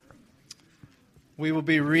We will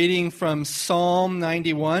be reading from Psalm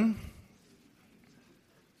 91.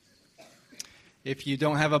 If you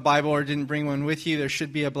don't have a Bible or didn't bring one with you, there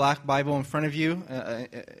should be a black Bible in front of you,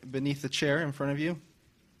 beneath the chair in front of you.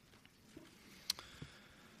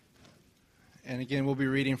 And again, we'll be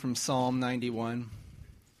reading from Psalm 91.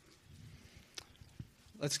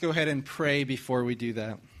 Let's go ahead and pray before we do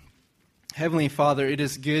that. Heavenly Father, it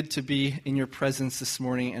is good to be in your presence this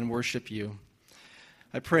morning and worship you.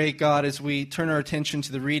 I pray, God, as we turn our attention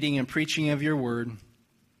to the reading and preaching of your word,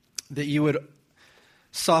 that you would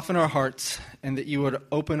soften our hearts and that you would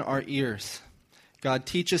open our ears. God,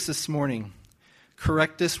 teach us this morning.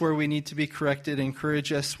 Correct us where we need to be corrected.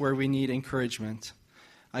 Encourage us where we need encouragement.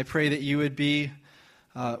 I pray that you would be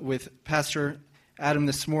with Pastor Adam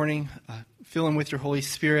this morning. Fill him with your Holy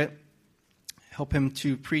Spirit. Help him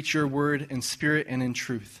to preach your word in spirit and in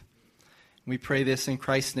truth. We pray this in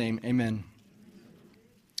Christ's name. Amen.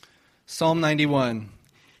 Psalm 91.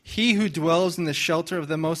 He who dwells in the shelter of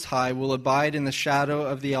the Most High will abide in the shadow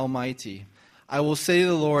of the Almighty. I will say to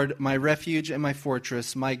the Lord, my refuge and my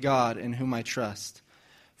fortress, my God in whom I trust.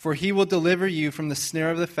 For he will deliver you from the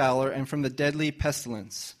snare of the fowler and from the deadly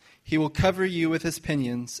pestilence. He will cover you with his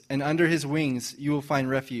pinions, and under his wings you will find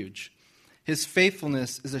refuge. His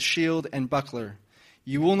faithfulness is a shield and buckler.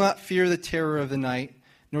 You will not fear the terror of the night,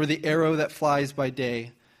 nor the arrow that flies by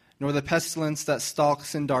day, nor the pestilence that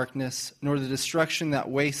stalks in darkness, nor the destruction that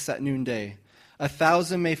wastes at noonday.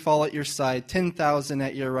 1,000 may fall at your side, 10,000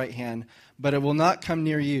 at your right hand, but it will not come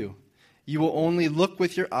near you. You will only look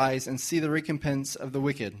with your eyes and see the recompense of the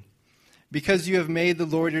wicked. Because you have made the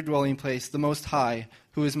Lord your dwelling place, the Most High,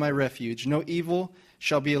 who is my refuge, no evil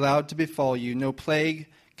shall be allowed to befall you, no plague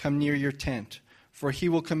come near your tent. For he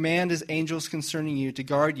will command his angels concerning you to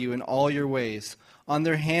guard you in all your ways. On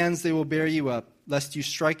their hands they will bear you up, lest you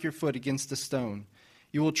strike your foot against a stone.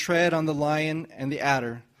 You will tread on the lion and the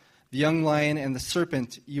adder, the young lion and the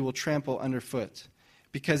serpent you will trample underfoot.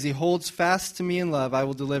 Because he holds fast to me in love, I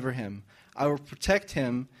will deliver him. I will protect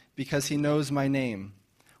him because he knows my name.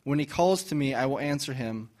 When he calls to me, I will answer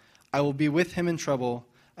him. I will be with him in trouble.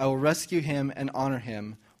 I will rescue him and honor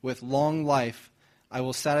him. With long life, I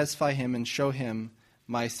will satisfy him and show him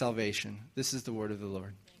my salvation. This is the word of the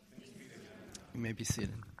Lord. You may be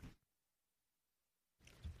seated.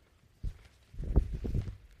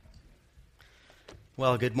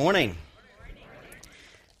 Well, good morning.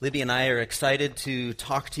 Libby and I are excited to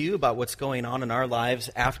talk to you about what's going on in our lives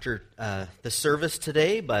after the service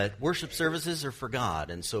today, but worship services are for God,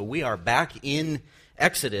 and so we are back in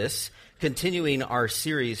Exodus, continuing our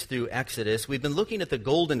series through Exodus. We've been looking at the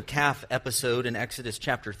golden calf episode in Exodus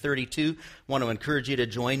chapter 32. I want to encourage you to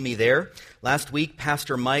join me there. Last week,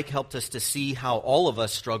 Pastor Mike helped us to see how all of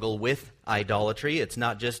us struggle with idolatry. It's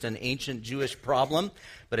not just an ancient Jewish problem,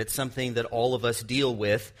 but it's something that all of us deal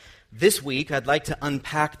with. This week, I'd like to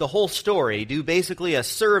unpack the whole story, do basically a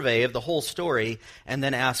survey of the whole story, and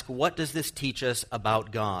then ask, what does this teach us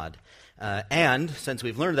about God? And since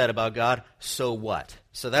we've learned that about God, so what?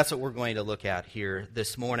 So that's what we're going to look at here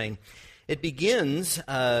this morning. It begins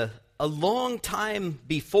a long time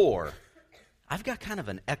before. I've got kind of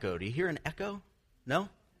an echo. Do you hear an echo? No?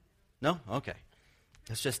 No? Okay.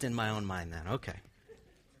 That's just in my own mind then. Okay.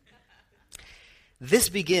 This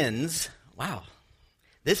begins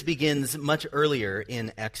much earlier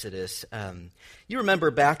in Exodus. You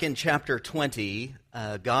remember back in chapter 20,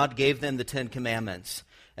 God gave them the Ten Commandments.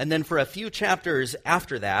 And then for a few chapters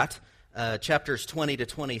after that, chapters 20 to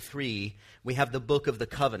 23, we have the Book of the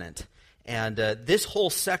Covenant. And this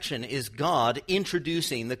whole section is God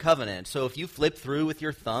introducing the covenant. So if you flip through with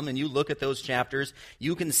your thumb and you look at those chapters,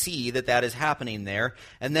 you can see that that is happening there.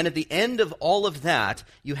 And then at the end of all of that,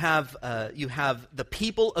 you have the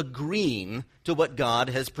people agreeing to what God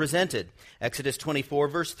has presented. Exodus 24,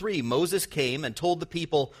 verse 3, Moses came and told the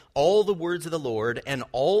people all the words of the Lord and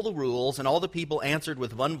all the rules, and all the people answered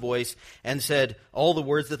with one voice and said, all the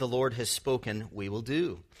words that the Lord has spoken, we will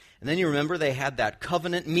do. And then you remember they had that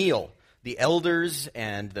covenant meal. The elders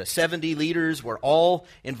and the 70 leaders were all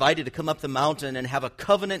invited to come up the mountain and have a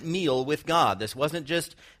covenant meal with God. This wasn't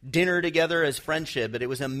just dinner together as friendship, but it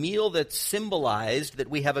was a meal that symbolized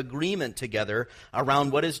that we have agreement together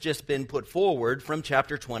around what has just been put forward from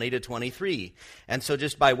chapter 20 to 23. And so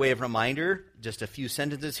just by way of reminder, just a few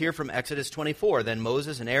sentences here from Exodus 24. Then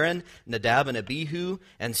Moses and Aaron, Nadab and Abihu,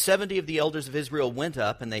 and 70 of the elders of Israel went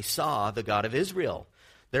up, and they saw the God of Israel.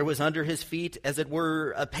 There was under his feet, as it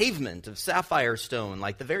were, a pavement of sapphire stone,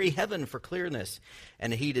 like the very heaven for clearness.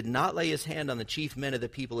 And he did not lay his hand on the chief men of the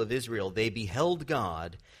people of Israel. They beheld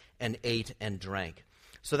God and ate and drank.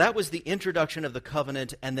 So that was the introduction of the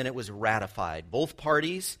covenant, and then it was ratified. Both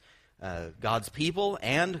parties God's people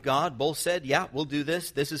and God both said, yeah, we'll do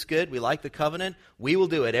this. This is good. We like the covenant. We will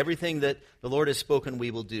do it. Everything that the Lord has spoken, we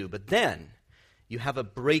will do. But then you have a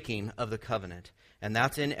breaking of the covenant. And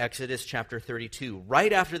that's in Exodus chapter 32.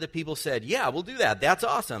 Right after the people said, yeah, we'll do that. That's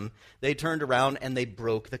awesome. They turned around and they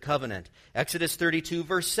broke the covenant. Exodus 32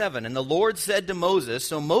 verse 7. And the Lord said to Moses,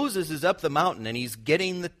 so Moses is up the mountain and he's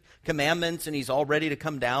getting the commandments and he's all ready to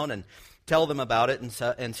come down and tell them about it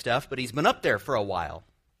and stuff. But he's been up there for a while.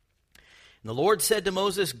 And the Lord said to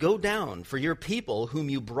Moses, go down, for your people whom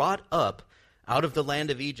you brought up out of the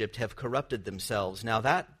land of Egypt have corrupted themselves. Now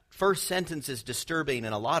that first sentence is disturbing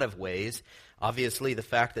in a lot of ways. Obviously the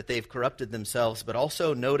fact that they've corrupted themselves, but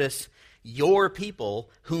also notice your people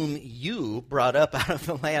whom you brought up out of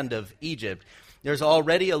the land of Egypt. There's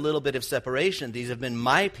already a little bit of separation. These have been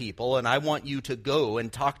my people, and I want you to go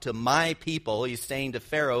and talk to my people. He's saying to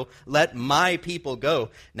Pharaoh, let my people go.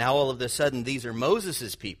 Now all of a sudden these are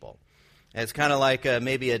Moses' people. It's kind of like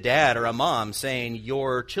maybe a dad or a mom saying,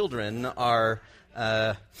 your children are,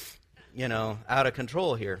 out of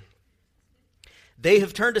control here. They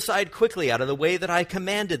have turned aside quickly out of the way that I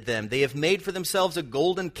commanded them. They have made for themselves a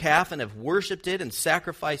golden calf and have worshipped it and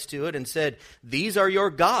sacrificed to it and said, these are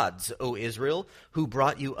your gods, O Israel, who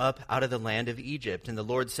brought you up out of the land of Egypt. And the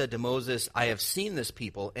Lord said to Moses, I have seen this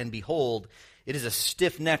people, and behold, it is a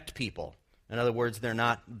stiff-necked people. In other words, they're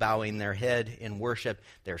not bowing their head in worship.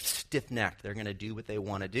 They're stiff-necked. They're going to do what they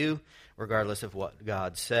want to do, regardless of what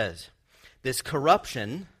God says. This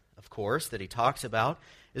corruption, of course, that he talks about,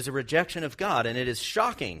 is a rejection of God, and it is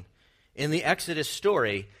shocking. In the Exodus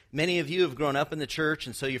story, many of you have grown up in the church,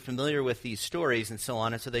 and so you're familiar with these stories and so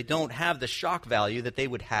on, and so they don't have the shock value that they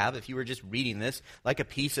would have if you were just reading this like a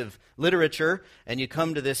piece of literature, and you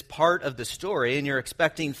come to this part of the story, and you're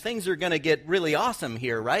expecting things are going to get really awesome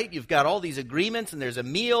here, right? You've got all these agreements, and there's a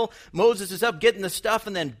meal, Moses is up getting the stuff,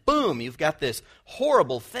 and then boom, you've got this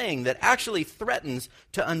horrible thing that actually threatens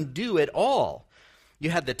to undo it all. You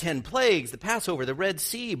had the 10 plagues, the Passover, the Red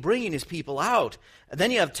Sea, bringing his people out. And then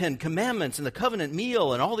you have 10 commandments and the covenant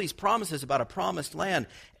meal and all these promises about a promised land.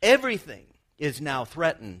 Everything is now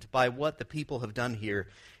threatened by what the people have done here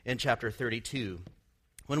in chapter 32.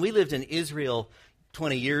 When we lived in Israel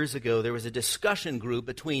 20 years ago, there was a discussion group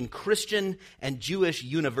between Christian and Jewish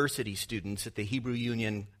university students at the Hebrew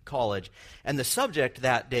Union College. And the subject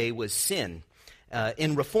that day was sin.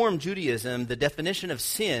 In Reform Judaism, the definition of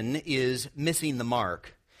sin is missing the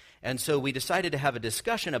mark. And so we decided to have a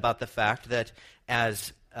discussion about the fact that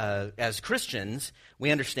as Christians,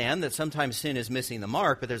 we understand that sometimes sin is missing the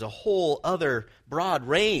mark, but there's a whole other broad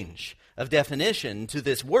range of definition to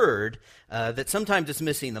this word that sometimes it's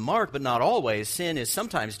missing the mark, but not always. Sin is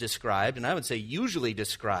sometimes described, and I would say usually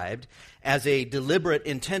described, as a deliberate,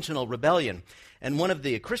 intentional rebellion. And one of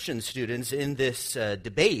the Christian students in this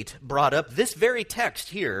debate brought up this very text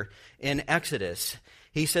here in Exodus.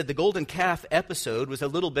 He said the golden calf episode was a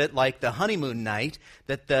little bit like the honeymoon night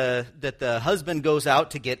that the husband goes out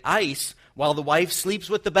to get ice while the wife sleeps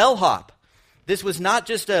with the bellhop. This was not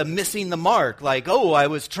just a missing the mark, like, oh, I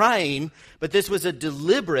was trying, but this was a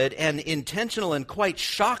deliberate and intentional and quite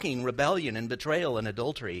shocking rebellion and betrayal and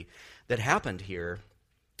adultery that happened here.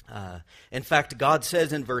 In fact, God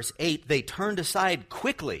says in verse 8, they turned aside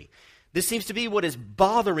quickly. This seems to be what is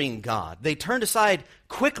bothering God. They turned aside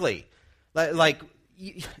quickly. Like,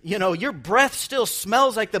 your breath still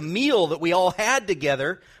smells like the meal that we all had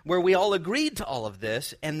together, where we all agreed to all of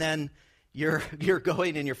this, and then you're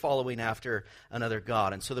going and you're following after another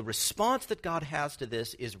God. And so the response that God has to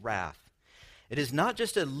this is wrath. It is not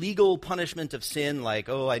just a legal punishment of sin like,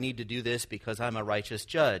 oh, I need to do this because I'm a righteous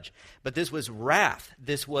judge. But this was wrath.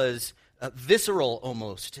 This was visceral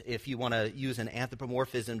almost, if you want to use an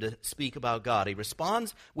anthropomorphism to speak about God. He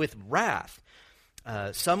responds with wrath.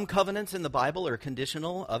 Some covenants in the Bible are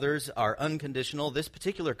conditional. Others are unconditional. This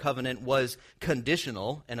particular covenant was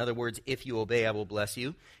conditional. In other words, if you obey, I will bless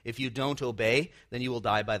you. If you don't obey, then you will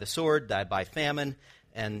die by the sword, die by famine,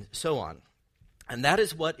 and so on. And that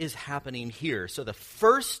is what is happening here. So the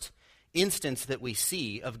first instance that we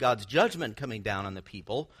see of God's judgment coming down on the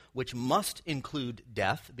people, which must include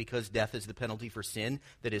death, because death is the penalty for sin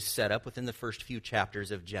that is set up within the first few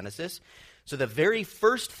chapters of Genesis. So the very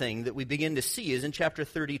first thing that we begin to see is in chapter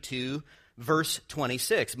 32, verse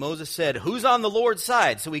 26. Moses said, who's on the Lord's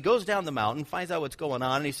side? So he goes down the mountain, finds out what's going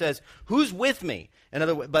on, and he says, who's with me? In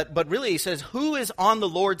other words, but really he says, who is on the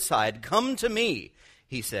Lord's side? Come to me,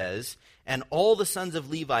 he says. And all the sons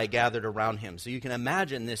of Levi gathered around him. So you can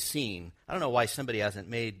imagine this scene. I don't know why somebody hasn't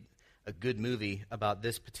made a good movie about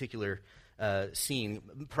this particular scene.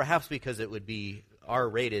 Perhaps because it would be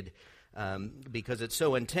R-rated. because it's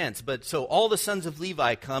so intense. But so all the sons of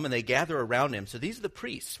Levi come and they gather around him. So these are the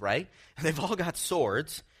priests, right? And they've all got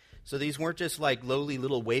swords. So these weren't just like lowly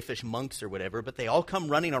little waifish monks or whatever, but they all come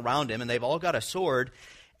running around him and they've all got a sword.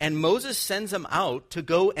 And Moses sends them out to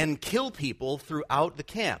go and kill people throughout the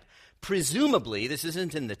camp. Presumably, this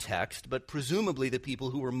isn't in the text, but presumably the people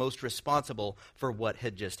who were most responsible for what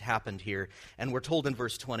had just happened here. And we're told in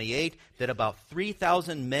verse 28 that about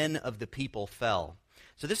 3,000 men of the people fell.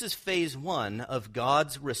 So this is phase one of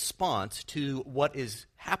God's response to what is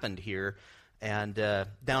happened here. And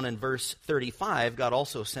down in verse 35, God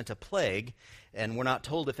also sent a plague. And we're not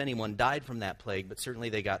told if anyone died from that plague, but certainly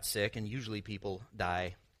they got sick, and usually people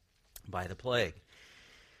die by the plague.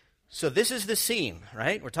 So this is the scene,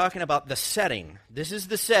 right? We're talking about the setting. This is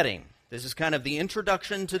the setting. This is kind of the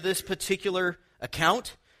introduction to this particular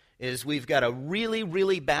account, is we've got a really,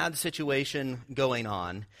 really bad situation going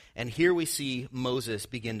on, and here we see Moses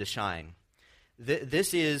begin to shine.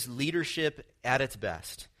 This is leadership at its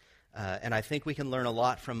best, and I think we can learn a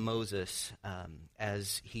lot from Moses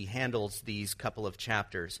as he handles these couple of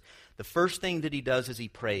chapters. The first thing that he does is he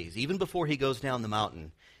prays. Even before he goes down the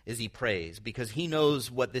mountain, is he prays, because he knows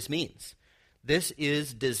what this means. This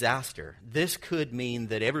is disaster. This could mean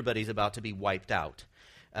that everybody's about to be wiped out.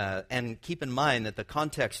 And keep in mind that the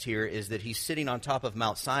context here is that he's sitting on top of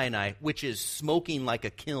Mount Sinai, which is smoking like a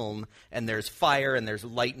kiln, and there's fire and there's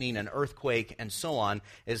lightning and earthquake and so on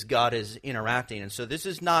as God is interacting. And so this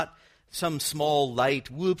is not some small,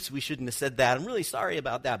 light, whoops, we shouldn't have said that. I'm really sorry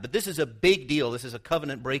about that. But this is a big deal. This is a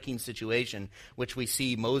covenant-breaking situation, which we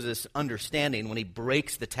see Moses understanding when he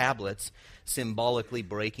breaks the tablets, symbolically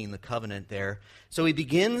breaking the covenant there. So he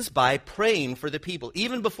begins by praying for the people,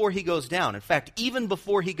 even before he goes down. In fact, even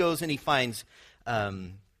before he goes and he finds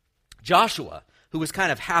Joshua, who was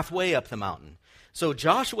kind of halfway up the mountain. So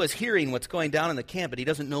Joshua's hearing what's going down in the camp, but he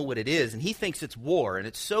doesn't know what it is, and he thinks it's war. And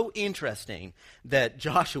it's so interesting that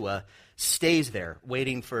Joshua stays there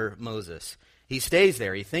waiting for Moses. He stays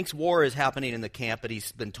there. He thinks war is happening in the camp, but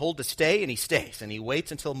he's been told to stay, and he stays. And he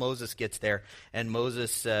waits until Moses gets there. And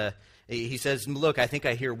Moses, he says, look, I think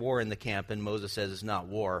I hear war in the camp. And Moses says it's not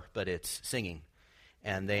war, but it's singing.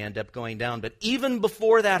 And they end up going down. But even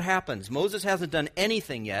before that happens, Moses hasn't done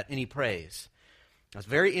anything yet, and he prays. That's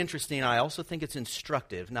very interesting. I also think it's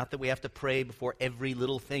instructive. Not that we have to pray before every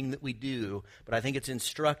little thing that we do, but I think it's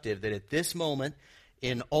instructive that at this moment,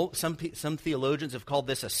 some theologians have called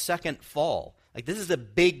this a second fall. Like, this is a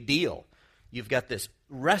big deal. You've got this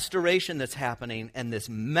restoration that's happening and this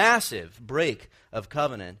massive break of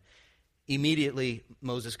covenant. Immediately,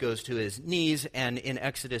 Moses goes to his knees, and in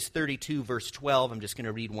Exodus 32, verse 12, I'm just going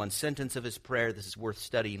to read one sentence of his prayer. This is worth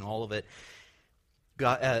studying, all of it.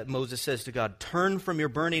 Moses says to God, turn from your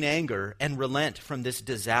burning anger and relent from this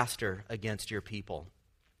disaster against your people.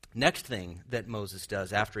 Next thing that Moses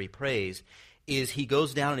does after he prays is he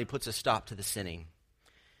goes down and he puts a stop to the sinning.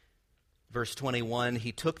 Verse 21,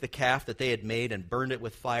 he took the calf that they had made and burned it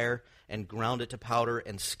with fire and ground it to powder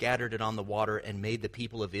and scattered it on the water and made the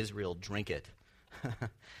people of Israel drink it.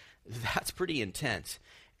 That's pretty intense.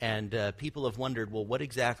 And people have wondered, well, what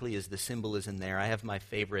exactly is the symbolism there? I have my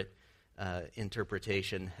favorite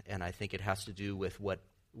interpretation, and I think it has to do with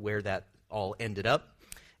where that all ended up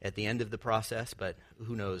at the end of the process, but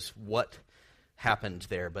who knows what happened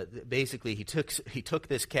there. But basically, he took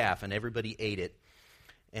this calf, and everybody ate it.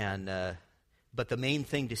 And but the main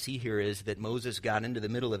thing to see here is that Moses got into the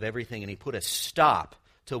middle of everything, and he put a stop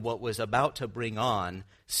to what was about to bring on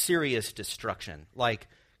serious destruction, like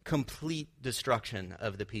complete destruction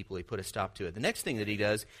of the people. He put a stop to it. The next thing that he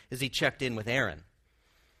does is he checked in with Aaron.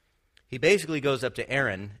 He basically goes up to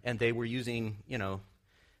Aaron, and they were using,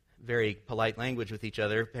 very polite language with each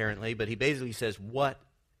other, apparently, but he basically says, what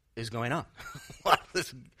is going on?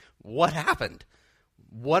 What happened?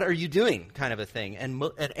 What are you doing? Kind of a thing. And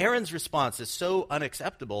Aaron's response is so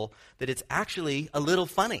unacceptable that it's actually a little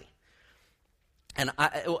funny. And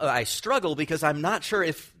I struggle because I'm not sure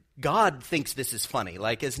if God thinks this is funny,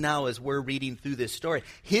 like as we're reading through this story.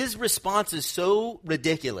 His response is so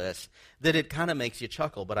ridiculous that it kind of makes you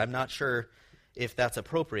chuckle, but I'm not sure if that's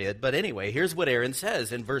appropriate. But anyway, here's what Aaron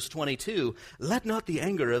says in verse 22. Let not the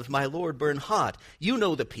anger of my Lord burn hot. You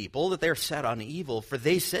know the people, that they're set on evil, for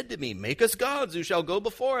they said to me, make us gods who shall go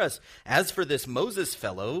before us. As for this Moses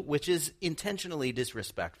fellow, which is intentionally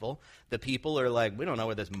disrespectful, the people are like, we don't know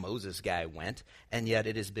where this Moses guy went. And yet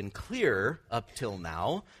it has been clear up till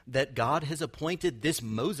now that God has appointed this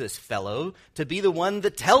Moses fellow to be the one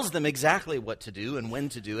that tells them exactly what to do and when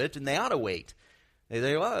to do it, and they ought to wait. They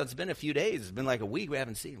say, well, it's been a few days. It's been like a week. We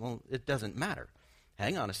haven't seen. Well, it doesn't matter.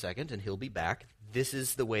 Hang on a second, and he'll be back. This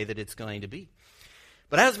is the way that it's going to be.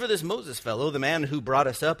 But as for this Moses fellow, the man who brought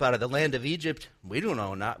us up out of the land of Egypt, we don't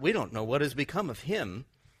know what has become of him.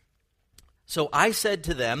 So I said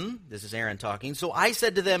to them," this is Aaron talking, "so I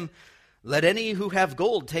said to them, 'Let any who have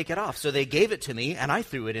gold take it off.' So they gave it to me, and I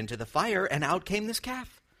threw it into the fire, and out came this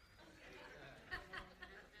calf."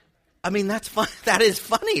 I mean, that's fun. That is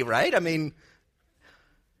funny, right? I mean,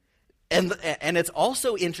 and it's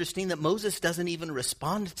also interesting that Moses doesn't even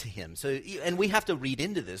respond to him. So, and we have to read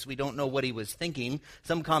into this. We don't know what he was thinking.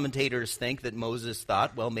 Some commentators think that Moses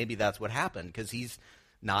thought, well, maybe that's what happened, because he's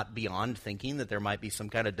not beyond thinking that there might be some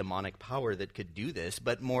kind of demonic power that could do this.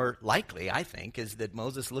 But more likely, I think, is that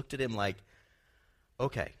Moses looked at him like,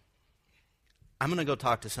 okay, I'm going to go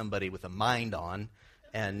talk to somebody with a mind on,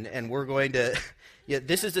 and we're going to,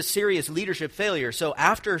 this is a serious leadership failure. So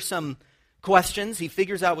after some questions, he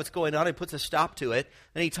figures out what's going on, he puts a stop to it,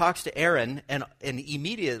 then he talks to Aaron, and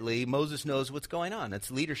immediately Moses knows what's going on.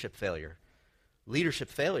 It's leadership failure. Leadership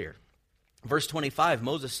failure. Verse 25,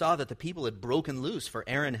 Moses saw that the people had broken loose, for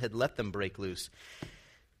Aaron had let them break loose.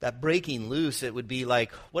 That breaking loose, it would be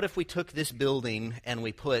like, what if we took this building and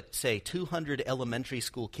we put, say, 200 elementary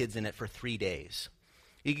school kids in it for 3 days?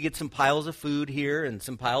 You could get some piles of food here and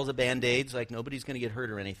some piles of Band-Aids, like nobody's going to get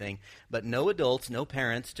hurt or anything, but no adults, no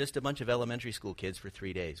parents, just a bunch of elementary school kids for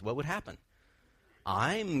 3 days. What would happen?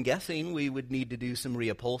 I'm guessing we would need to do some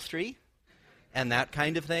reupholstery and that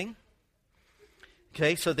kind of thing.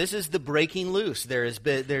 Okay, so this is the breaking loose. There,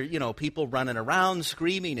 people running around,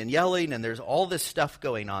 screaming and yelling, and there's all this stuff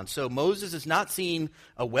going on. So Moses is not seeing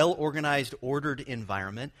a well-organized, ordered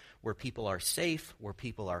environment where people are safe, where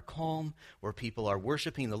people are calm, where people are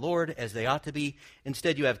worshiping the Lord as they ought to be.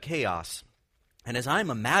 Instead, you have chaos. And as I'm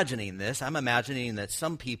imagining this, I'm imagining that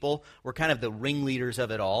some people were kind of the ringleaders of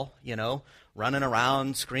it all, running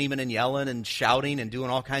around, screaming and yelling and shouting and doing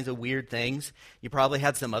all kinds of weird things. You probably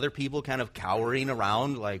had some other people kind of cowering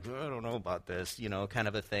around like, I don't know about this, kind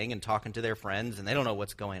of a thing, and talking to their friends, and they don't know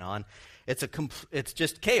what's going on. It's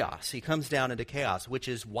just chaos. He comes down into chaos, which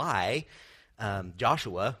is why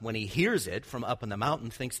Joshua, when he hears it from up in the mountain,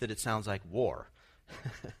 thinks that it sounds like war.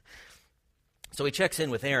 So he checks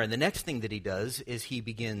in with Aaron. The next thing that he does is he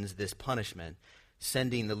begins this punishment,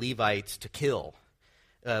 sending the Levites to kill,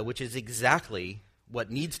 which is exactly what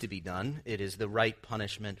needs to be done. It is the right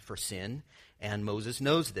punishment for sin, and Moses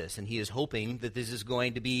knows this, and he is hoping that this is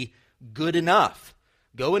going to be good enough.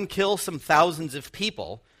 Go and kill some thousands of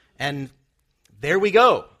people, and there we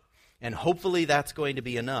go. And hopefully that's going to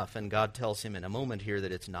be enough. And God tells him in a moment here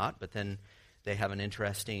that it's not, but then they have an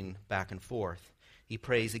interesting back and forth. He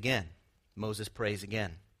prays again. Moses prays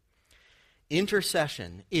again.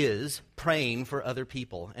 Intercession is praying for other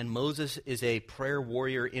people, and Moses is a prayer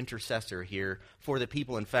warrior intercessor here for the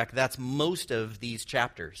people. In fact, that's most of these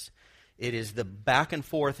chapters. It is the back and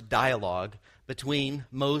forth dialogue between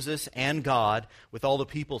Moses and God, with all the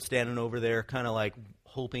people standing over there kind of like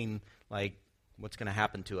hoping, like, what's going to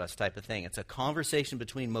happen to us type of thing. It's a conversation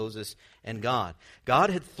between Moses and God. God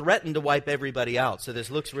had threatened to wipe everybody out, so this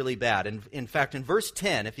looks really bad. And in fact, in verse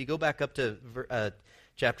 10, if you go back up to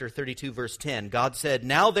chapter 32, verse 10, God said,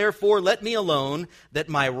 "Now therefore let me alone, that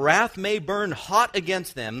my wrath may burn hot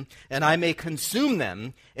against them, and I may consume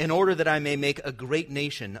them, in order that I may make a great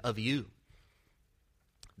nation of you."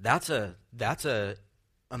 That's a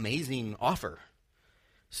amazing offer.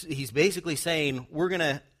 He's basically saying, we're going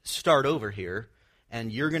to start over here,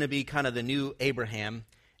 and you're going to be kind of the new Abraham,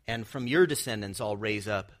 and from your descendants I'll raise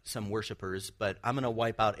up some worshipers, but I'm going to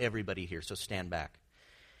wipe out everybody here, so stand back.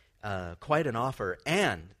 Quite an offer.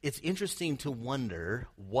 And it's interesting to wonder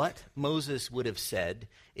what Moses would have said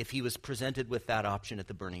if he was presented with that option at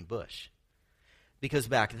the burning bush. Because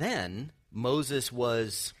back then, Moses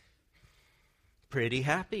was pretty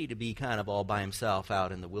happy to be kind of all by himself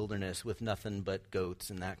out in the wilderness with nothing but goats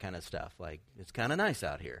and that kind of stuff. Like, it's kind of nice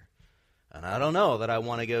out here. And I don't know that I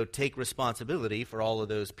want to go take responsibility for all of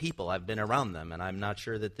those people. I've been around them, and I'm not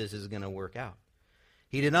sure that this is going to work out.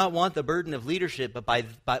 He did not want the burden of leadership, but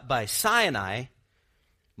by Sinai,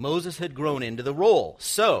 Moses had grown into the role.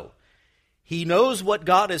 So, he knows what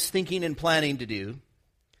God is thinking and planning to do,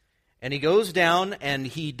 and he goes down and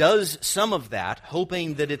he does some of that,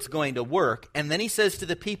 hoping that it's going to work. And then he says to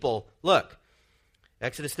the people, look,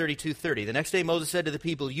 Exodus 32:30, the next day Moses said to the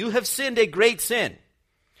people, "You have sinned a great sin.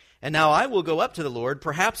 And now I will go up to the Lord.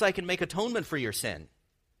 Perhaps I can make atonement for your sin."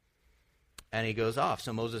 And he goes off.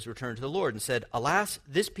 So Moses returned to the Lord and said, "Alas,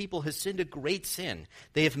 this people has sinned a great sin.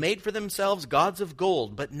 They have made for themselves gods of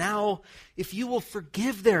gold. But now, if you will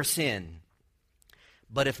forgive their sin,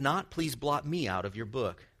 but if not, please blot me out of your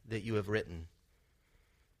book that you have written."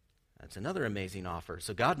 That's another amazing offer.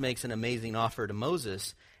 So God makes an amazing offer to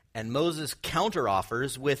Moses, And Moses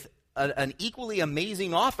counteroffers with an equally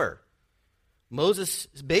amazing offer. Moses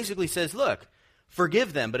basically says, look,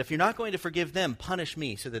 forgive them, but if you're not going to forgive them, punish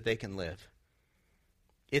me so that they can live.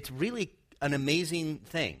 It's really an amazing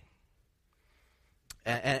thing.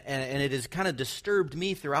 And it has kind of disturbed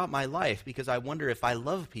me throughout my life because I wonder if I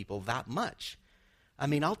love people that much. I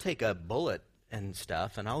mean, I'll take a bullet and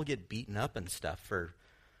stuff, and I'll get beaten up and stuff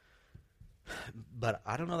but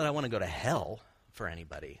I don't know that I want to go to hell for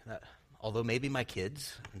anybody. Although maybe my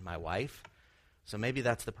kids and my wife. So maybe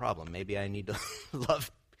that's the problem. Maybe I need to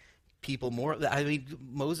love people more. I mean,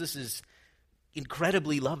 Moses is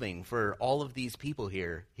incredibly loving for all of these people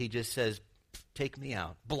here. He just says, take me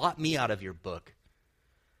out. Blot me out of your book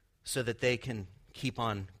so that they can keep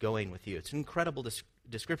on going with you. It's an incredible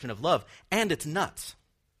description of love, and it's nuts.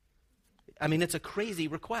 I mean, it's a crazy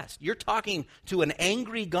request. You're talking to an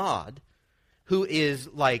angry God who is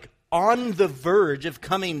like on the verge of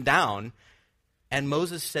coming down, and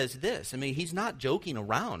Moses says this. I mean, he's not joking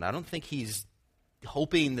around. I don't think he's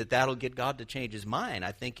hoping that that'll get God to change his mind.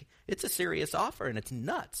 I think it's a serious offer, and it's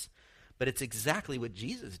nuts. But it's exactly what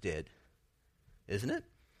Jesus did, isn't it?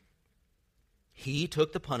 He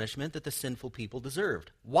took the punishment that the sinful people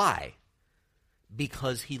deserved. Why?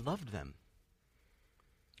 Because he loved them.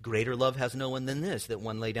 Greater love has no one than this, that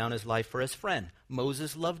one lay down his life for his friend.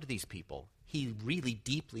 Moses loved these people. He really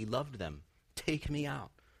deeply loved them. Take me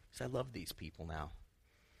out, because I love these people now.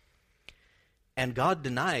 And God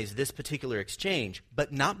denies this particular exchange,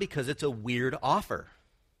 but not because it's a weird offer.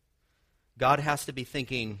 God has to be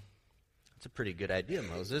thinking, it's a pretty good idea,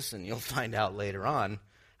 Moses, and you'll find out later on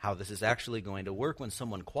how this is actually going to work when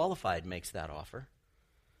someone qualified makes that offer.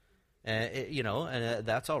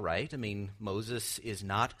 That's all right. I mean, Moses is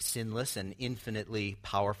not sinless and infinitely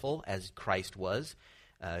powerful as Christ was.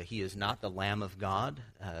 He is not the Lamb of God,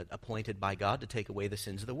 appointed by God to take away the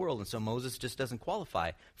sins of the world. And so Moses just doesn't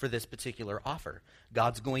qualify for this particular offer.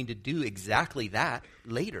 God's going to do exactly that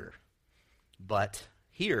later. But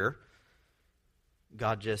here,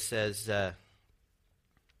 God just says,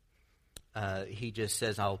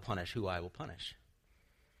 I'll punish who I will punish.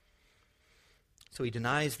 So he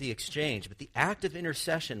denies the exchange, but the act of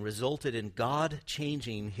intercession resulted in God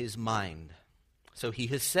changing his mind. So he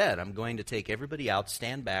has said, I'm going to take everybody out,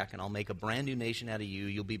 stand back, and I'll make a brand new nation out of you.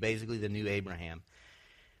 You'll be basically the new Abraham.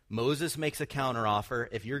 Moses makes a counteroffer.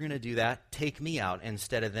 If you're going to do that, take me out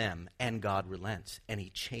instead of them. And God relents, and he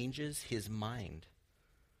changes his mind.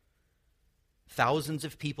 Thousands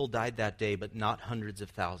of people died that day, but not hundreds of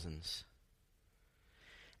thousands.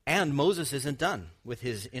 And Moses isn't done with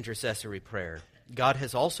his intercessory prayer. God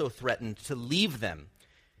has also threatened to leave them.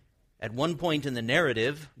 At one point in the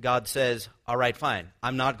narrative, God says, all right, fine,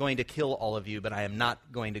 I'm not going to kill all of you, but I am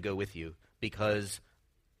not going to go with you because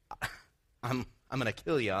I'm going to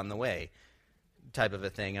kill you on the way, type of a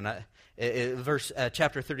thing. And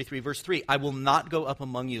chapter 33, verse 3, I will not go up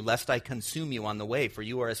among you lest I consume you on the way, for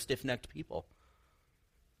you are a stiff-necked people.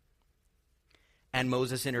 And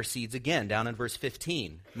Moses intercedes again, down in verse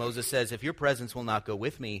 15. Moses says, if your presence will not go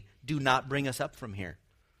with me, do not bring us up from here.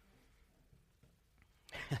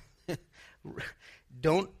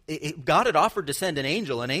 God had offered to send an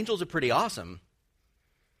angel, and angels are pretty awesome.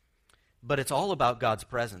 But it's all about God's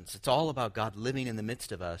presence. It's all about God living in the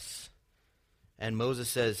midst of us. And Moses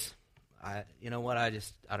says, you know what, I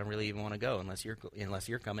don't really even want to go unless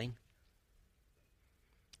you're coming.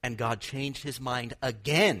 And God changed his mind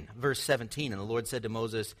again. Verse 17, and the Lord said to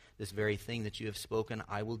Moses, this very thing that you have spoken,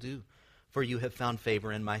 I will do. For you have found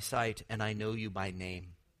favor in my sight, and I know you by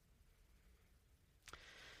name.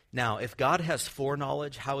 Now, if God has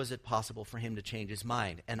foreknowledge, how is it possible for him to change his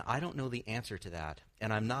mind? And I don't know the answer to that.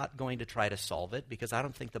 And I'm not going to try to solve it, because I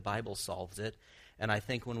don't think the Bible solves it. And I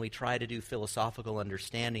think when we try to do philosophical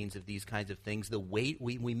understandings of these kinds of things,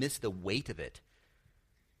 we miss the weight of it.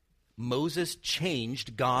 Moses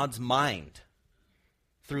changed God's mind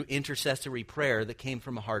through intercessory prayer that came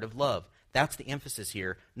from a heart of love. That's the emphasis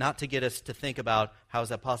here, not to get us to think about how is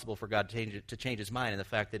that possible for God to change his mind, and the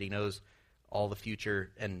fact that he knows all the future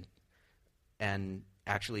and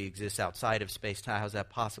actually exists outside of space-time. How is that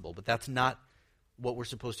possible? But that's not what we're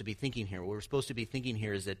supposed to be thinking here. What we're supposed to be thinking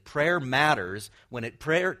here is that prayer matters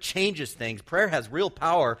prayer changes things. Prayer has real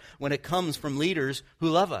power when it comes from leaders who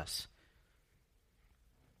love us.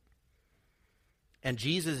 And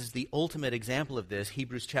Jesus is the ultimate example of this.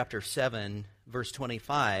 Hebrews chapter 7, verse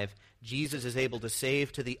 25, Jesus is able to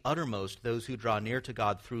save to the uttermost those who draw near to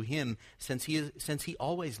God through him, since he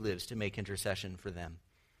always lives to make intercession for them.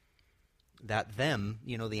 That them,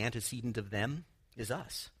 the antecedent of them, is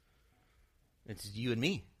us. It's you and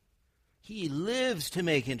me. He lives to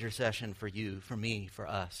make intercession for you, for me, for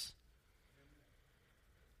us.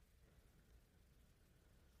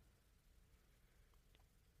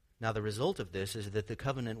 Now, the result of this is that the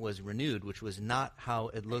covenant was renewed, which was not how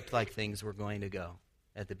it looked like things were going to go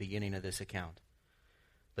at the beginning of this account.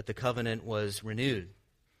 But the covenant was renewed.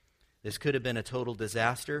 This could have been a total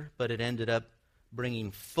disaster, but it ended up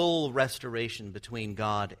bringing full restoration between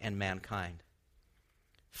God and mankind.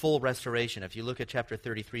 Full restoration. If you look at chapter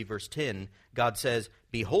 33, verse 10, God says,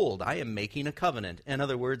 "Behold, I am making a covenant." In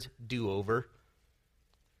other words, do-over.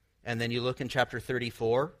 And then you look in chapter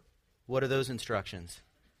 34, what are those instructions?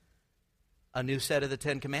 A new set of the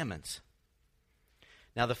Ten Commandments.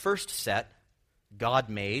 Now, the first set, God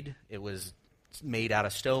made. It was made out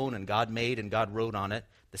of stone, and God made, and God wrote on it.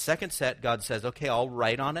 The second set, God says, okay, I'll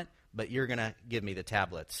write on it, but you're going to give me the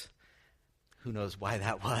tablets. Who knows why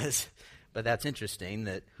that was? But that's interesting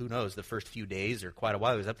that, who knows, the first few days, or quite a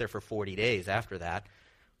while, he was up there for 40 days after that.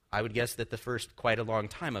 I would guess that the first quite a long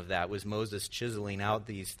time of that was Moses chiseling out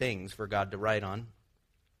these things for God to write on.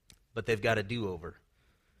 But they've got a do-over.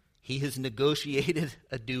 He has negotiated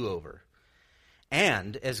a do-over.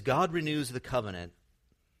 And as God renews the covenant,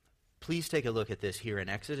 please take a look at this here in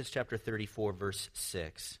Exodus chapter 34, verse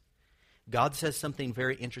 6. God says something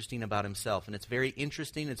very interesting about himself, and it's very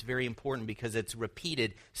interesting, it's very important because it's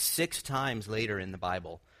repeated 6 times later in the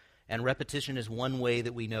Bible. And repetition is one way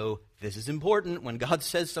that we know this is important. When God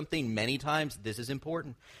says something many times, this is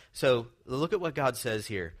important. So look at what God says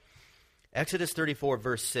here. Exodus 34,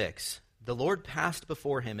 verse 6. The Lord passed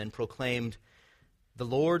before him and proclaimed, the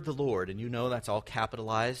Lord, and you know that's all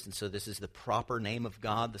capitalized, and so this is the proper name of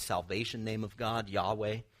God, the salvation name of God,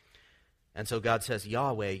 Yahweh. And so God says,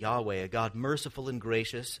 Yahweh, Yahweh, a God merciful and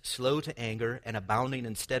gracious, slow to anger, and abounding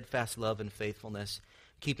in steadfast love and faithfulness,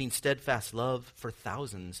 keeping steadfast love for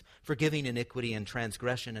thousands, forgiving iniquity and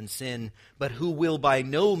transgression and sin, but who will by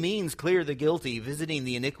no means clear the guilty, visiting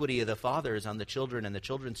the iniquity of the fathers on the children and the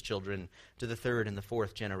children's children to the 3rd and the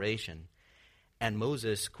 4th generation. And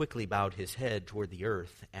Moses quickly bowed his head toward the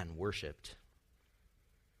earth and worshipped.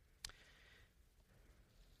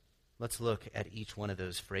 Let's look at each one of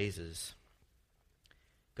those phrases.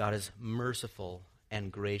 God is merciful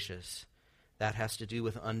and gracious. That has to do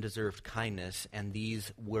with undeserved kindness. And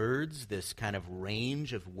these words, this kind of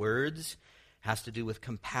range of words, has to do with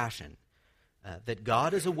compassion. That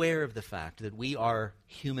God is aware of the fact that we are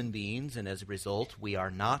human beings, and as a result, we are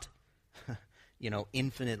not,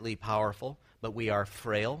 infinitely powerful, but we are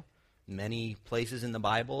frail. Many places in the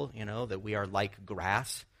Bible, that we are like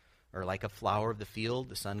grass or like a flower of the field.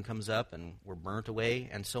 The sun comes up and we're burnt away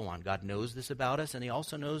and so on. God knows this about us, and he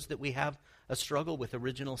also knows that we have a struggle with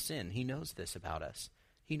original sin. He knows this about us.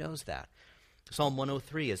 He knows that. Psalm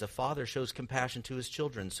 103, as a father shows compassion to his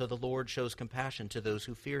children, so the Lord shows compassion to those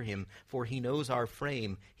who fear him, for he knows our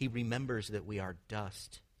frame. He remembers that we are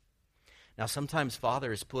dust. Now, sometimes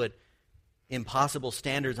fathers put impossible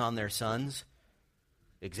standards on their sons,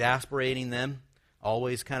 exasperating them,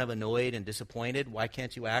 always kind of annoyed and disappointed. Why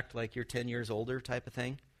can't you act like you're 10 years older type of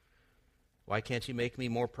thing? Why can't you make me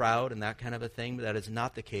more proud and that kind of a thing? But that is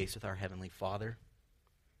not the case with our Heavenly Father.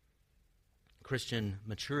 Christian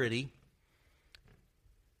maturity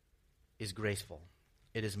is graceful.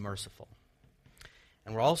 It is merciful.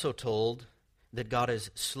 And we're also told that God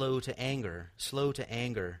is slow to anger,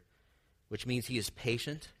 which means he is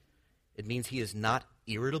patient. It means he is not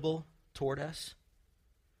irritable toward us.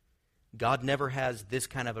 God never has this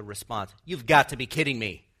kind of a response. You've got to be kidding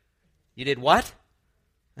me. You did what?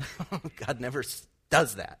 God never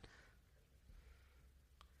does that.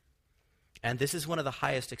 And this is one of the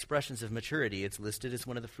highest expressions of maturity. It's listed as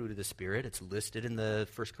one of the fruit of the Spirit. It's listed in the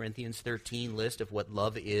 1 Corinthians 13 list of what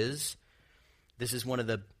love is. This is one of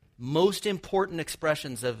the most important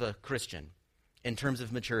expressions of a Christian in terms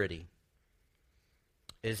of maturity,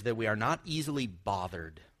 is that we are not easily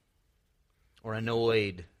bothered or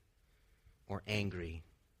annoyed or angry.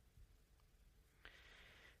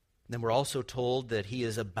 Then we're also told that he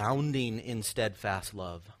is abounding in steadfast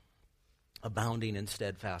love. Abounding in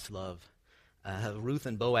steadfast love. Ruth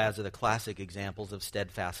and Boaz are the classic examples of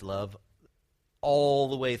steadfast love all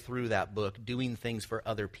the way through that book, doing things for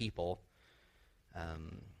other people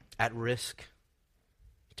at risk,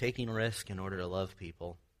 taking risk in order to love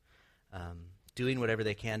people, doing whatever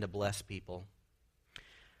they can to bless people.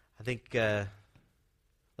 I think,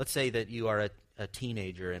 let's say that you are a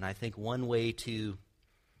teenager, and I think one way to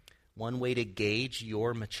gauge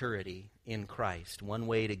your maturity in Christ, one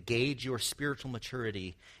way to gauge your spiritual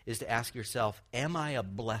maturity is to ask yourself, am I a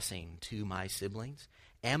blessing to my siblings?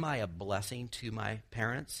 Am I a blessing to my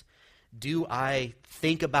parents? Do I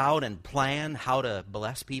think about and plan how to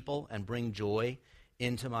bless people and bring joy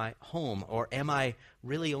into my home? Or am I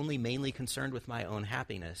really only mainly concerned with my own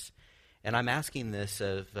happiness? And I'm asking this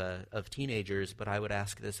of teenagers, but I would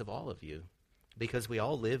ask this of all of you, because we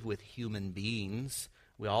all live with human beings.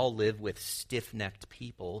 We all live with stiff-necked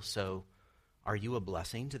people. So are you a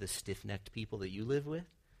blessing to the stiff-necked people that you live with?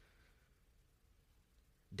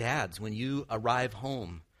 Dads, when you arrive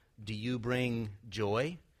home, do you bring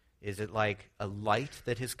joy? Is it like a light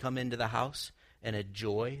that has come into the house and a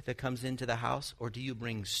joy that comes into the house? Or do you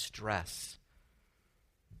bring stress?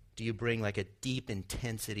 Do you bring like a deep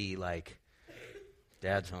intensity, like,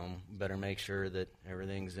 Dad's home, better make sure that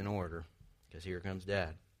everything's in order, because here comes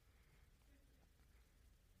Dad.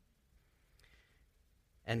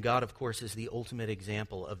 And God, of course, is the ultimate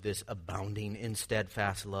example of this abounding in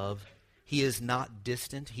steadfast love. He is not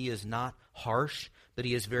distant. He is not harsh, but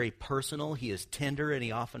he is very personal. He is tender, and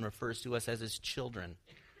he often refers to us as his children.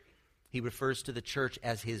 He refers to the church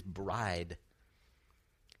as his bride.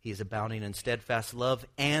 He is abounding in steadfast love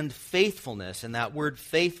and faithfulness. And that word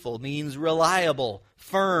faithful means reliable,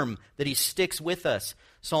 firm, that he sticks with us.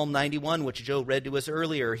 Psalm 91, which Joe read to us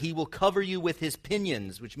earlier, he will cover you with his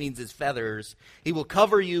pinions, which means his feathers. He will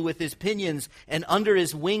cover you with his pinions, and under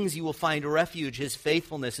his wings you will find refuge. His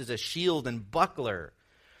faithfulness is a shield and buckler.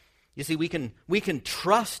 You see, we can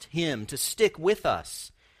trust him to stick with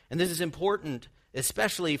us. And this is important,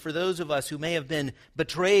 especially for those of us who may have been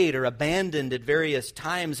betrayed or abandoned at various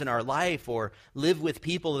times in our life, or live with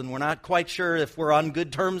people and we're not quite sure if we're on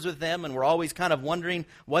good terms with them, and we're always kind of wondering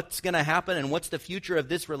what's going to happen and what's the future of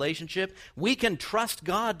this relationship. We can trust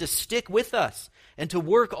God to stick with us and to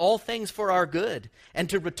work all things for our good and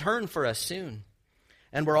to return for us soon.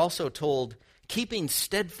 And we're also told, keeping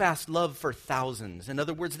steadfast love for thousands. In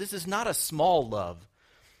other words, this is not a small love.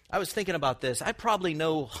 I was thinking about this. I probably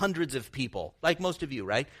know hundreds of people, like most of you,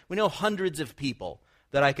 right? We know hundreds of people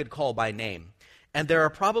that I could call by name. And there are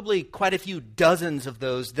probably quite a few dozens of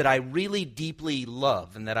those that I really deeply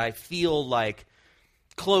love and that I feel like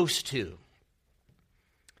close to.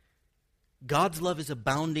 God's love is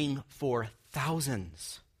abounding for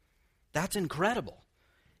thousands. That's incredible.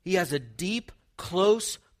 He has a deep,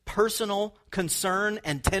 close, personal concern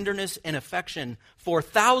and tenderness and affection for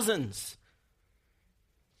thousands.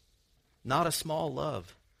 Not a small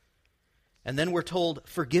love. And then we're told,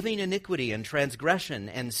 forgiving iniquity and transgression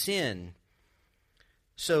and sin.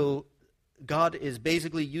 So God is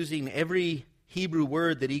basically using every Hebrew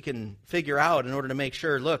word that he can figure out in order to make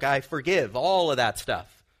sure, look, I forgive all of that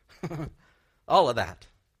stuff. All of that.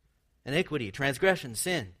 Iniquity, transgression,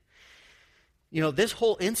 sin. You know, this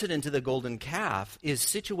whole incident of the golden calf is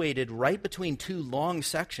situated right between two long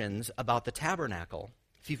sections about the tabernacle.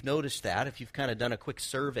 If you've noticed that, if you've kind of done a quick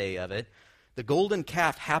survey of it, the golden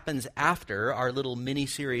calf happens after our little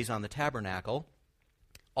mini-series on the tabernacle.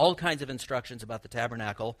 All kinds of instructions about the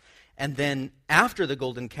tabernacle. And then after the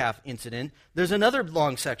golden calf incident, there's another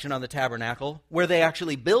long section on the tabernacle where they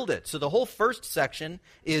actually build it. So the whole first section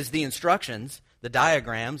is the instructions, the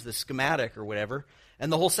diagrams, the schematic or whatever.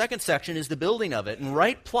 And the whole second section is the building of it.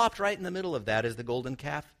 And plopped right in the middle of that is the golden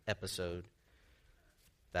calf episode.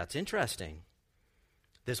 That's interesting.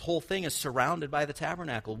 This whole thing is surrounded by the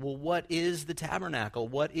tabernacle. Well, what is the tabernacle?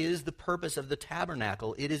 What is the purpose of the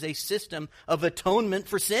tabernacle? It is a system of atonement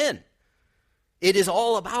for sin. It is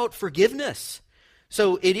all about forgiveness.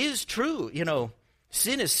 So it is true,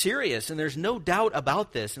 sin is serious, and there's no doubt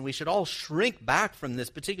about this, and we should all shrink back from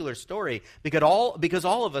this particular story because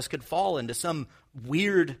all of us could fall into some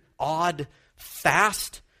weird, odd,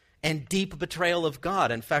 fast, and deep betrayal of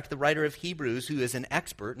God. In fact, the writer of Hebrews, who is an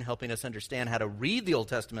expert in helping us understand how to read the Old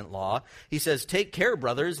Testament law, he says, "Take care,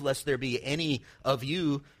 brothers, lest there be in any of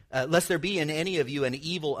you an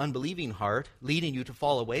evil, unbelieving heart, leading you to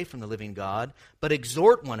fall away from the living God. But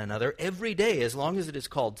exhort one another every day, as long as it is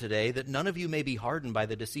called today, that none of you may be hardened by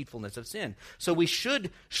the deceitfulness of sin." So we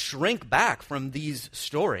should shrink back from these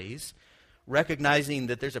stories, recognizing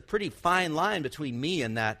that there's a pretty fine line between me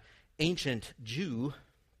and that ancient Jew.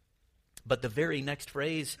 But the very next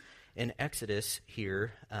phrase in Exodus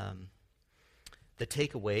here, the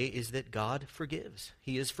takeaway is that God forgives.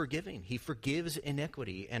 He is forgiving. He forgives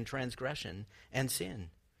iniquity and transgression and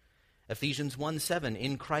sin. Ephesians 1:7,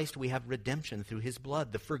 in Christ we have redemption through his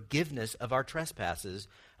blood, the forgiveness of our trespasses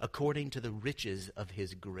according to the riches of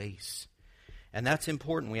his grace. And that's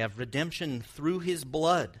important. We have redemption through his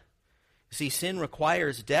blood. See, sin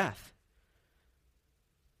requires death.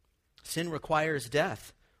 Sin requires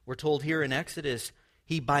death. We're told here in Exodus,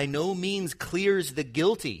 he by no means clears the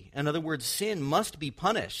guilty. In other words, sin must be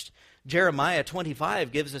punished. Jeremiah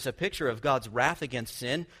 25 gives us a picture of God's wrath against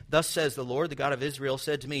sin. Thus says the Lord, the God of Israel,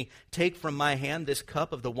 said to me, take from my hand this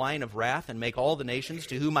cup of the wine of wrath, and make all the nations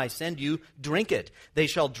to whom I send you drink it. They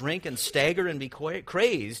shall drink and stagger and be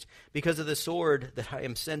crazed because of the sword that I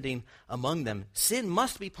am sending among them. Sin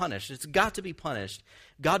must be punished. It's got to be punished.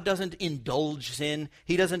 God doesn't indulge sin.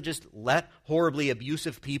 He doesn't just let horribly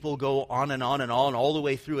abusive people go on and on and on all the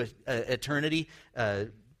way through eternity,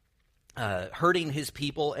 hurting his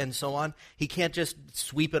people and so on. He can't just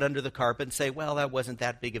sweep it under the carpet and say, well, that wasn't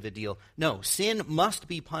that big of a deal. No, sin must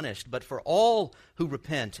be punished. But for all who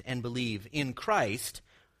repent and believe in Christ,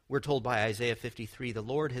 we're told by Isaiah 53, the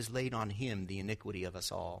Lord has laid on him the iniquity of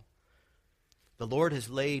us all. The Lord has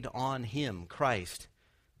laid on him, Christ,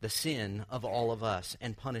 the sin of all of us,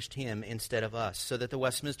 and punished him instead of us. So that the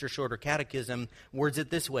Westminster Shorter Catechism words it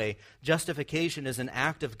this way: justification is an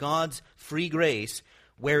act of God's free grace,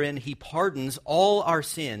 wherein he pardons all our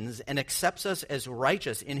sins and accepts us as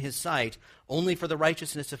righteous in his sight, only for the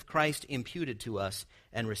righteousness of Christ imputed to us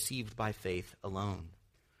and received by faith alone.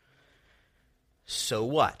 So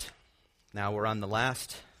what? Now we're on the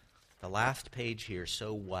last page here.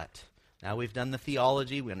 So what? Now we've done the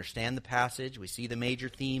theology, we understand the passage, we see the major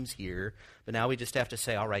themes here, but now we just have to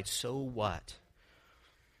say, all right, so what?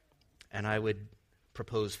 And I would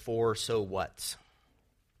propose 4 so whats.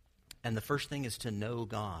 And the first thing is to know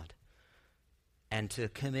God and to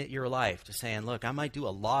commit your life to saying, look, I might do a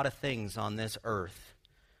lot of things on this earth,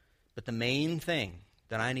 but the main thing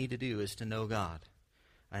that I need to do is to know God.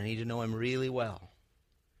 I need to know him really well,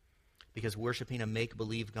 because worshiping a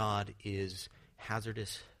make-believe God is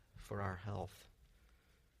hazardous for our health.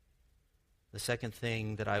 The second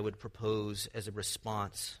thing that I would propose as a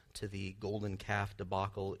response to the golden calf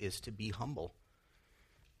debacle is to be humble.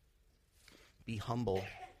 Be humble.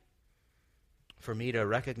 For me to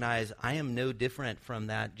recognize I am no different from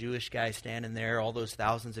that Jewish guy standing there all those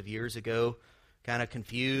thousands of years ago, kind of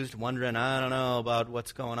confused, wondering, I don't know about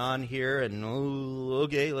what's going on here, and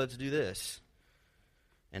okay, let's do this.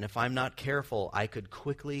 And if I'm not careful, I could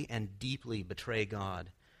quickly and deeply betray God.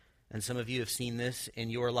 And some of you have seen this in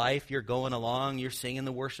your life. You're going along, you're singing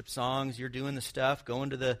the worship songs, you're doing the stuff,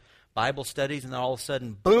 going to the Bible studies, and then all of a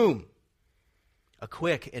sudden, boom, a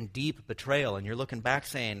quick and deep betrayal. And you're looking back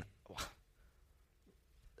saying,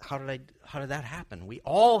 how did that happen? We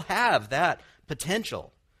all have that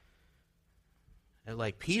potential. And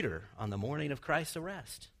like Peter on the morning of Christ's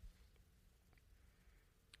arrest.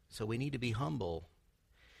 So we need to be humble.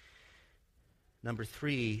 Number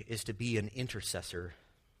 3 is to be an intercessor.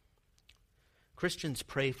 Christians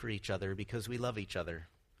pray for each other because we love each other.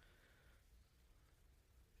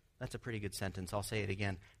 That's a pretty good sentence. I'll say it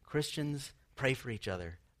again. Christians pray for each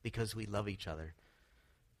other because we love each other.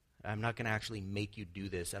 I'm not going to actually make you do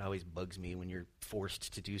this. That always bugs me when you're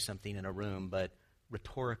forced to do something in a room. But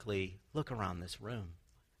rhetorically, look around this room.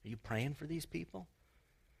 Are you praying for these people?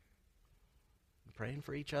 You praying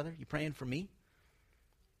for each other? You praying for me?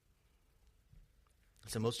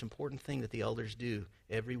 It's the most important thing that the elders do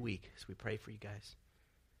every week, is we pray for you guys.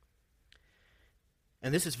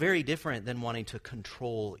 And this is very different than wanting to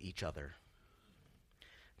control each other.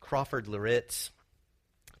 Crawford Loritz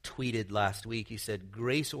tweeted last week, he said,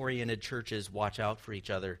 grace-oriented churches watch out for each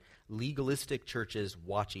other. Legalistic churches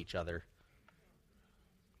watch each other.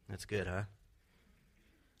 That's good, huh?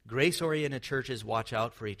 Grace-oriented churches watch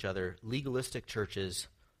out for each other. Legalistic churches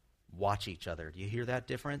watch each other. Do you hear that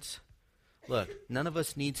difference? Look, none of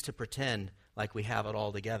us needs to pretend like we have it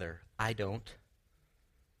all together. I don't.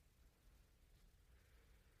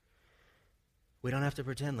 We don't have to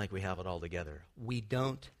pretend like we have it all together. We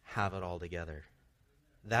don't have it all together.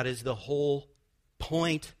 That is the whole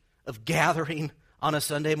point of gathering on a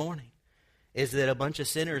Sunday morning, is that a bunch of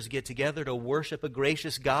sinners get together to worship a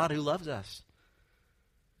gracious God who loves us.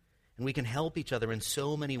 And we can help each other in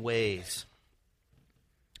so many ways,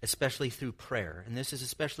 especially through prayer. And this is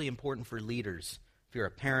especially important for leaders. If you're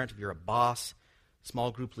a parent, if you're a boss,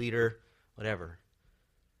 small group leader, whatever,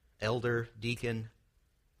 elder, deacon,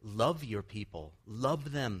 love your people.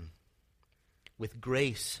 Love them with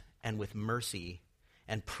grace and with mercy,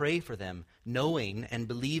 and pray for them, knowing and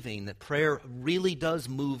believing that prayer really does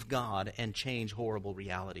move God and change horrible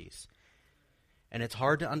realities. And it's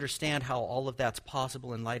hard to understand how all of that's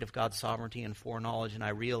possible in light of God's sovereignty and foreknowledge, and I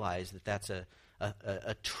realize that that's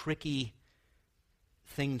a tricky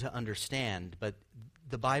thing to understand, but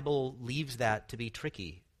the Bible leaves that to be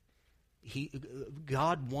tricky.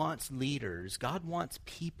 God wants leaders, God wants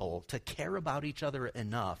people to care about each other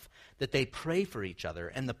enough that they pray for each other.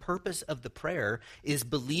 And the purpose of the prayer is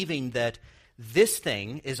believing that this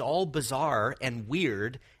thing is all bizarre and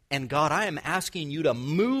weird, And God, I am asking you to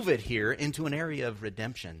move it here into an area of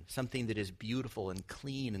redemption, something that is beautiful and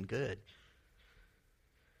clean and good.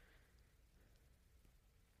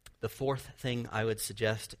 The fourth thing I would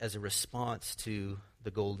suggest as a response to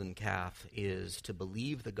the golden calf is to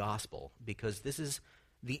believe the gospel, because this is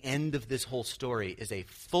the end of this whole story, is a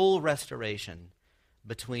full restoration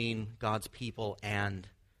between God's people and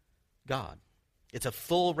God. It's a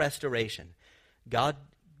full restoration. God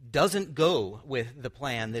doesn't go with the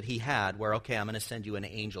plan that he had where, okay, I'm going to send you an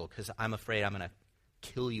angel because I'm afraid I'm going to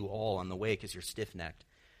kill you all on the way because you're stiff-necked.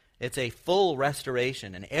 It's a full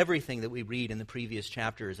restoration, and everything that we read in the previous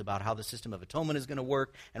chapters about how the system of atonement is going to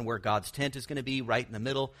work and where God's tent is going to be right in the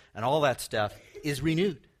middle and all that stuff is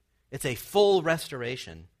renewed. It's a full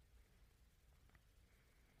restoration.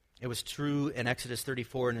 It was true in Exodus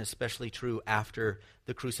 34 and especially true after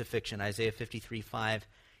the crucifixion. Isaiah 53:5.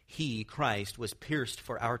 He, Christ, was pierced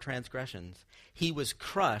for our transgressions. He was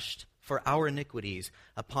crushed for our iniquities.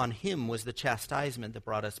 Upon him was the chastisement that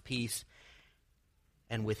brought us peace.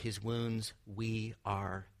 And with his wounds we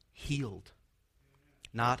are healed.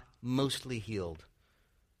 Not mostly healed.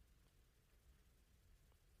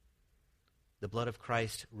 The blood of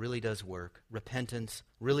Christ really does work. Repentance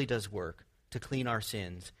really does work to clean our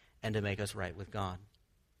sins and to make us right with God.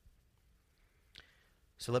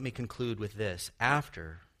 So let me conclude with this.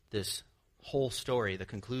 After this whole story, the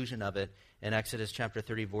conclusion of it in Exodus chapter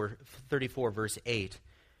 34, verse 8,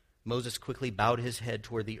 Moses quickly bowed his head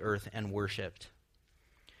toward the earth and worshipped.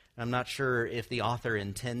 I'm not sure if the author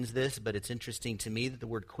intends this, but it's interesting to me that the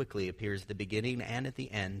word quickly appears at the beginning and at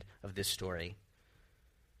the end of this story.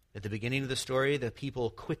 At the beginning of the story, the people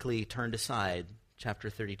quickly turned aside, chapter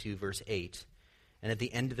 32, verse 8. And at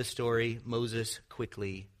the end of the story, Moses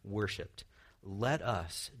quickly worshipped. Let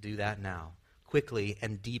us do that now. Quickly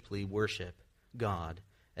and deeply worship God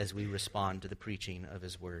as we respond to the preaching of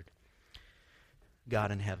his word.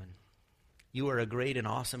 God in heaven, you are a great and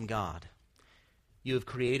awesome God. You have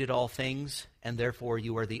created all things, and therefore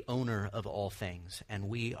you are the owner of all things, and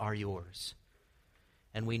we are yours.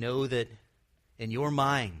 And we know that in your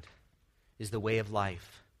mind is the way of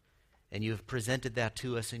life, and you have presented that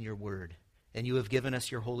to us in your word, and you have given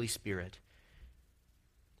us your Holy Spirit.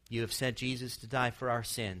 You have sent Jesus to die for our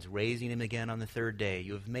sins, raising him again on the third day.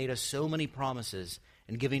 You have made us so many promises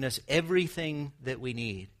and giving us everything that we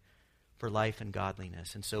need for life and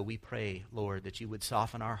godliness. And so we pray, Lord, that you would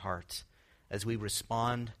soften our hearts as we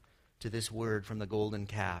respond to this word from the golden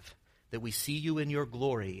calf, that we see you in your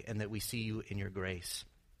glory and that we see you in your grace.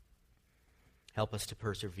 Help us to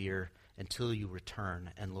persevere until you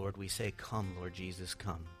return. And Lord, we say, come, Lord Jesus,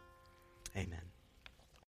 come. Amen.